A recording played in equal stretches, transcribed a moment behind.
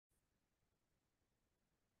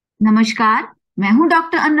नमस्कार। मैं हूं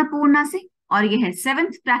डॉक्टर अन्नपूर्णा सिंह और यह है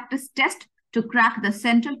 7th practice test to crack the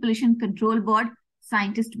central pollution control board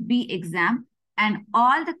scientist B exam and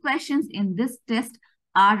all the questions in this test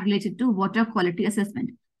are related to water quality assessment.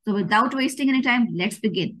 So without wasting any time, let's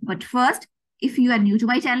begin. But first, if you are new to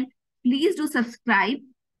my channel, please do subscribe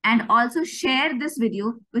and also share this video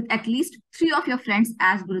with at least 3 of your friends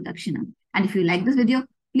as Guru Dakshina. And if you like this video,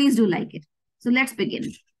 please do like it. So let's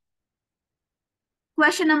begin.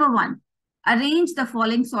 Question number 1. Arrange the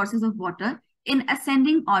following sources of water in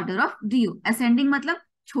ascending order of DO. Ascending मतलब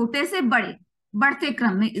छोटे से बड़े, बढ़ते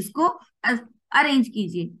क्रम में इसको arrange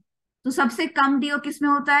कीजिए. तो सबसे कम डीओ किस में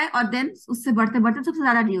होता है और देन उससे बढ़ते बढ़ते सबसे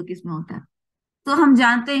ज्यादा डीओ किस में होता है. तो हम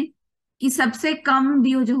जानते हैं कि सबसे कम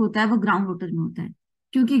डीओ जो होता है वो ग्राउंड वाटर में होता है,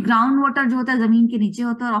 क्योंकि ग्राउंड वाटर जो होता है जमीन के नीचे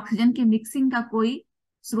होता है और ऑक्सीजन के मिक्सिंग का कोई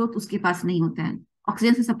स्रोत उसके पास नहीं होता है.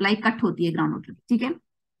 ऑक्सीजन से सप्लाई कट होती है ग्राउंड वाटर. ठीक है,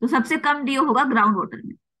 तो सबसे कम डीओ होगा ग्राउंड वाटर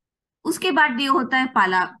में. उसके बाद डीओ होता है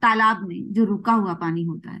तालाब में जो रुका हुआ पानी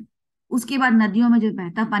होता है. उसके बाद नदियों में जो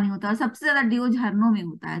बहता पानी होता है. सबसे ज्यादा डीओ झरनों में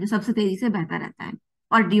होता है जो सबसे तेजी से बहता रहता है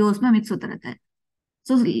और डीओ उसमें मिक्स होता रहता है.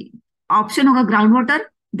 सो ऑप्शन होगा ground water,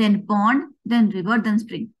 then pond, then river, then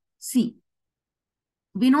spring. C.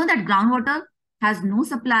 We know that groundwater has no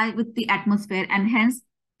supply with the atmosphere and hence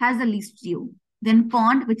has the least DO. Then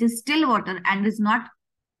pond, which is still water and is not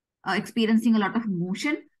experiencing a lot of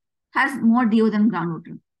motion, has more DO than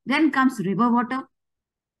groundwater. Then comes river water,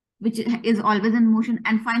 which is always in motion.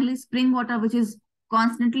 And finally, spring water, which is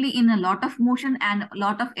constantly in a lot of motion and a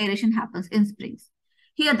lot of aeration happens in springs.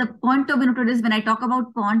 Here, the point to be noted is when I talk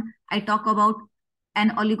about pond, I talk about an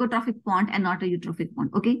oligotrophic pond and not a eutrophic pond.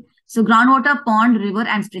 Okay. So groundwater, pond, river,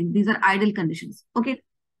 and spring. These are ideal conditions. Okay.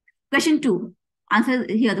 Question 2. Answer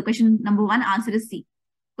here. The question number 1 answer is C.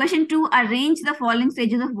 Question 2. Arrange the following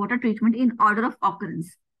stages of water treatment in order of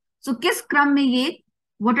occurrence. So किस क्रम में ये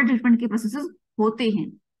water treatment के processes होते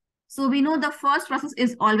हैं? So we know the first process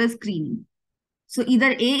is always screening. So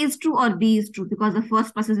either A is true or B is true because the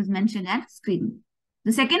first process is mentioned as screening.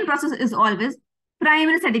 The second process is always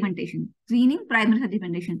primary sedimentation. Screening, primary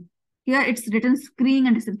sedimentation. Here it's written screening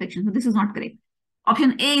and disinfection. So this is not correct.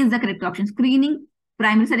 Option A is the correct option. Screening,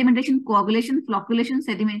 primary sedimentation, coagulation, flocculation,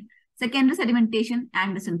 sediment, secondary sedimentation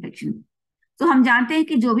and disinfection. तो हम जानते हैं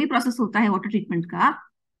कि जो भी process होता है water treatment का,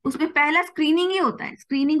 उसमें पहला स्क्रीनिंग ही होता है.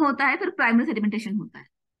 स्क्रीनिंग होता है, फिर प्राइमरी सेडिमेंटेशन होता है.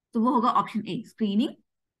 तो वो होगा option A, screening,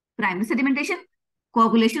 primary sedimentation,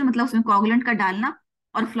 coagulation मतलब उसमें कोगुलेंट का डालना,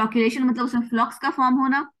 और फ्लॉक्यूलेशन मतलब उसमें फ्लॉक्स का फॉर्म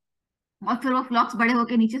होना, और फिर वो फ्लॉक्स बड़े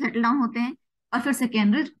होकर नीचे सेटल डाउन होते हैं, और फिर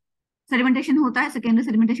सेकेंडरी सेडिमेंटेशन होता है, सेकेंडरी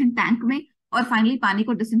सेडिमेंटेशन टैंक में, और फाइनली पानी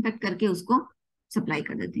को डिसइंफेक्ट करके उसको सप्लाई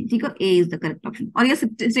कर देते हैं. ठीक है, ए इज द करेक्ट ऑप्शन. और ये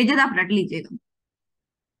स्टेजेस आप रट लीजिएगा.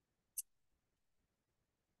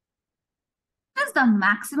 Is the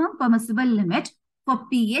maximum permissible limit for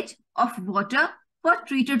pH of water for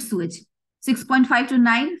treated sewage? 6.5 to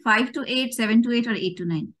 9, 5 to 8, 7 to 8 और 8 to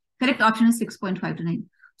 9. करेक्ट ऑप्शन है 6.5 to 9.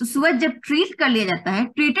 तो सुवेज जब ट्रीट कर लिया जाता है,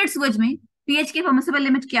 ट्रीटेड सुवेज में पीएच की परमिसिबल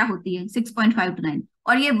लिमिट क्या होती है? 6.5 to 9.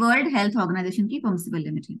 और ये वर्ल्ड हेल्थ ऑर्गेनाइजेशन की परमिसिबल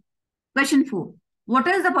लिमिट है. Question 4. What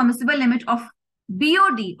is the permissible limit of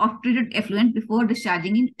BOD of treated effluent before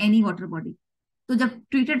discharging in any water body? तो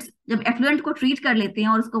जब एफ्लुएंट को ट्रीट कर लेते हैं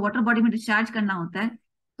और उसको वाटर बॉडी में डिस्चार्ज करना होता है,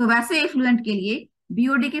 तो वैसे एफ्लुएंट के लिए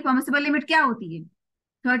बीओडी की परमिसिबल लिमिट क्या होती है?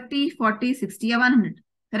 30, 40, 60 या 100?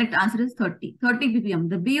 Correct answer is 30 ppm.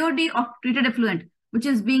 The BOD of treated effluent which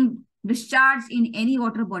is being discharged in any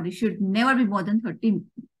water body should never be more than 30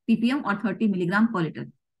 ppm or 30 milligram per liter.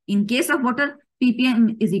 In case of water, ppm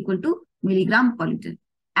is equal to milligram per liter,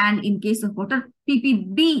 and in case of water,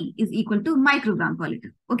 ppb is equal to microgram per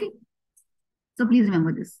liter. Okay, so please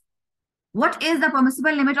remember this. What is the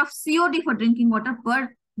permissible limit of COD for drinking water per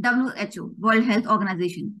WHO, World Health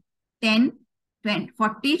Organization? 10, 20,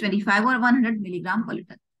 40, 25 और 100 milligram पर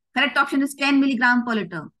litre. Correct option is 10 milligram पर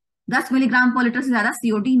litre. 10 milligram पर litre से ज्यादा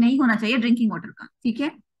COD नहीं होना चाहिए drinking water का. ठीक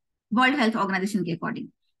है, वर्ल्ड हेल्थ ऑर्गेनाइजेशन के according.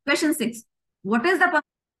 Question 6.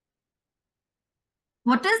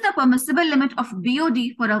 What is the permissible limit of BOD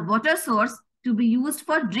for a water source to be used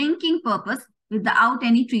for drinking purpose without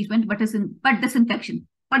any treatment but disinfection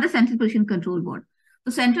for the Central Pollution Control Board?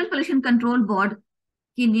 तो Central Pollution Control Board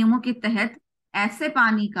के नियमों के तहत ऐसे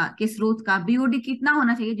पानी का के स्रोत का बीओडी कितना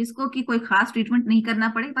होना चाहिए जिसको कि कोई खास ट्रीटमेंट नहीं करना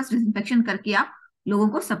पड़े, बस डिसइंफेक्शन करके आप लोगों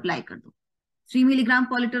को सप्लाई कर दो? 3 मिलीग्राम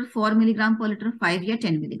पर लीटर, 4 मिलीग्राम पर लीटर, 5 या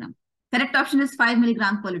 10 milligram? Correct option is 5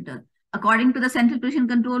 milligram per liter. According to the Central Pollution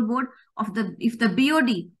Control Board, if the BOD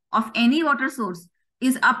of any water source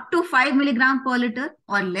is up to 5 milligram per liter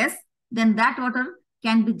or less, then that water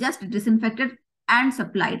can be just disinfected and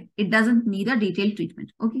supplied. It doesn't need a detailed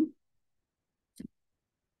treatment. Okay.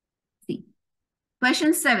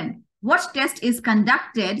 Question 7. What test is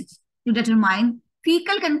conducted to determine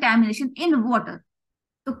fecal contamination in water?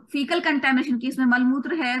 तो fecal contamination की इसमें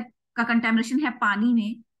मलमूत्र है का contamination है पानी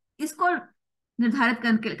में, इसको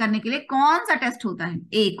निर्धारित करने के लिए कौन सा टेस्ट होता है?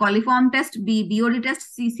 ए coliform test, B BOD test,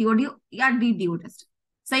 सी सीओडी या डी डीओ टेस्ट?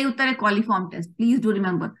 सही उत्तर है coliform test. Please do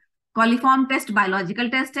remember, coliform test biological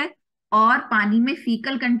test है और पानी में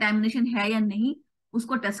फीकल कंटेमिनेशन है या नहीं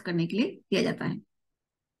उसको टेस्ट करने के लिए किया जाता है.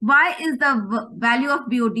 Why is the value of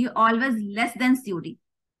BOD always less than COD?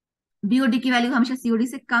 BOD की वैल्यू हमेशा COD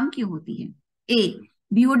से कम क्यों होती है? A.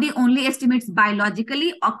 BOD only estimates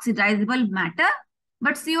biologically oxidizable matter,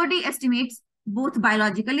 but COD estimates both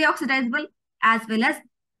biologically oxidizable as well as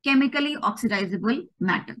chemically oxidizable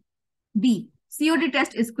matter. B. COD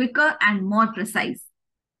test is quicker and more precise.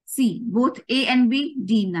 C. Both A and B.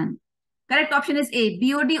 D. None. Correct option is A.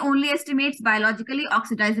 BOD only estimates biologically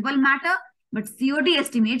oxidizable matter, but COD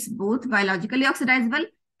estimates both biologically oxidizable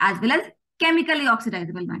as well as chemically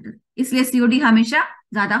oxidizable matter. इसलिए COD हमेशा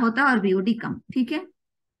ज्यादा होता है और BOD कम. ठीक है.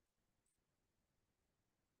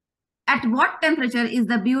 At what temperature is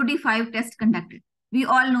the BOD5 test conducted? We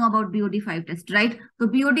all know about BOD5 test, right? तो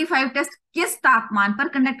BOD5 test किस तापमान पर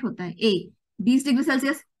कंडक्ट होता है? A. 20 degree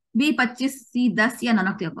Celsius, B. 25, C. 10 या none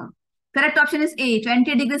of the above. Correct option is A.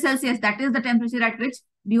 20 degrees Celsius. That is the temperature at which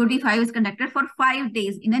BOD5 is conducted for 5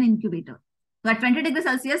 days in an incubator. So at 20 degrees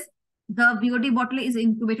Celsius, the BOD bottle is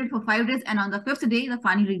incubated for 5 days, and on the 5th day, the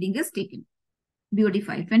final reading is taken.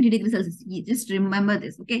 BOD5, 20 degrees Celsius. Just remember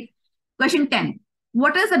this, okay? Question 10.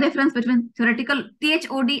 What is the difference between theoretical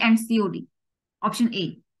ThOD and COD? Option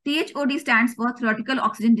A. ThOD stands for theoretical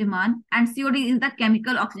oxygen demand, and COD is the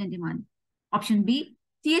chemical oxygen demand. Option B.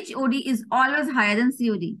 ThOD is always higher than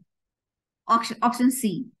COD. Option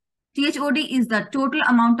C. ThOD is the total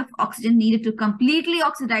amount of oxygen needed to completely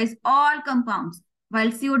oxidize all compounds, while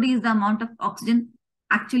COD is the amount of oxygen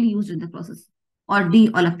actually used in the process. Or D,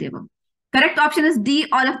 all of the above. Correct option is D,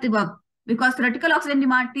 all of the above, because theoretical oxygen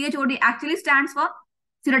demand, ThOD actually stands for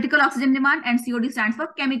theoretical oxygen demand and COD stands for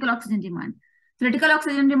chemical oxygen demand. Theoretical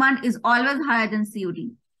oxygen demand is always higher than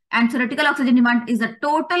COD, and theoretical oxygen demand is the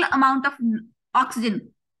total amount of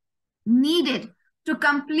oxygen needed to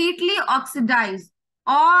completely oxidize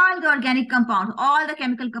all the organic compounds, all the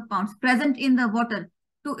chemical compounds present in the water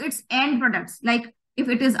to its end products. Like if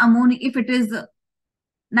it is ammonia, if it is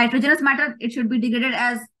nitrogenous matter, it should be degraded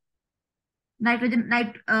as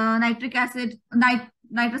nitric acid,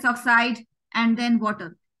 nitrous oxide, and then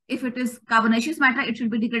water. If it is carbonaceous matter, it should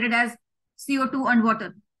be degraded as CO2 and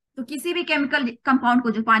water. तो किसी भी chemical compound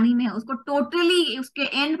को जो पानी में है उसको totally उसके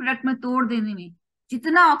एंड प्रोडक्ट में तोड़ देने में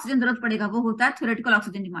जितना ऑक्सीजन जरूरत पड़ेगा वो होता है थ्योरेटिकल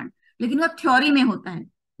ऑक्सीजन डिमांड. लेकिन वो थ्योरी में होता है.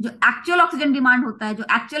 जो एक्चुअल ऑक्सीजन डिमांड होता है, जो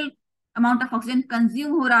actual amount of oxygen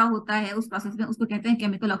consume हो रहा होता है उस प्रोसेस में, उसको कहते हैं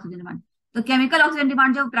केमिकल ऑक्सीजन डिमांड. तो केमिकल ऑक्सीजन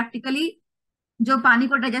डिमांड जो प्रैक्टिकली जो पानी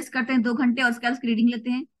को डाइजेस्ट करते हैं 2 घंटे और उसके बाद उसकी रीडिंग लेते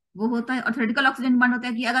हैं वो होता है. और थ्योरेटिकल ऑक्सीजन डिमांड होता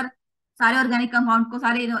है कि अगर सारे ऑर्गेनिक कंपाउंड को,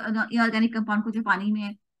 सारे इनऑर्गेनिक कंपाउंड को जो पानी में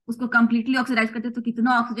है उसको कंप्लीटली ऑक्सीडाइज करते हैं तो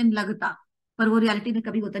कितना ऑक्सीजन लगता, पर वो रियलिटी में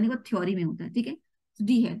कभी होता नहीं, वो थ्योरी में होता है. ठीक है.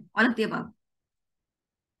 डी है ऑल ऑफ द अबव.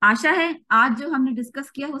 आशा है आज जो हमने डिस्कस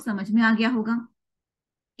किया वो समझ में आ गया होगा.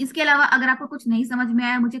 इसके अलावा अगर आपको कुछ नहीं समझ में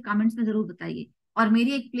आया मुझे कमेंट्स में जरूर बताइए. और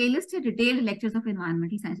मेरी एक प्लेलिस्ट है detailed lectures of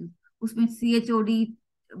environmental sciences, उसमें CHOD,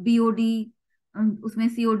 BOD, उसमें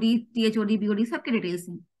COD, THOD, BOD सबके डिटेल्स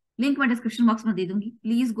हैं. लिंक मैं डिस्क्रिप्शन बॉक्स में दे दूंगी.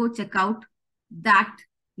 Please go check out that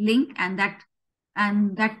link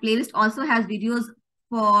and that playlist also has videos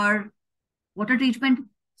for water treatment,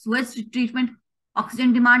 sewage treatment,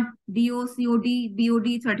 oxygen demand, DO, COD, BOD,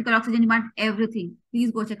 theoretical oxygen demand, everything.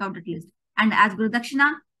 Please go check out that list. And as Guru Dakshina,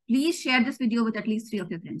 please share this video with at least 3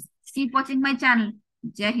 of your friends. Keep watching my channel.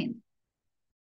 Jai Hind.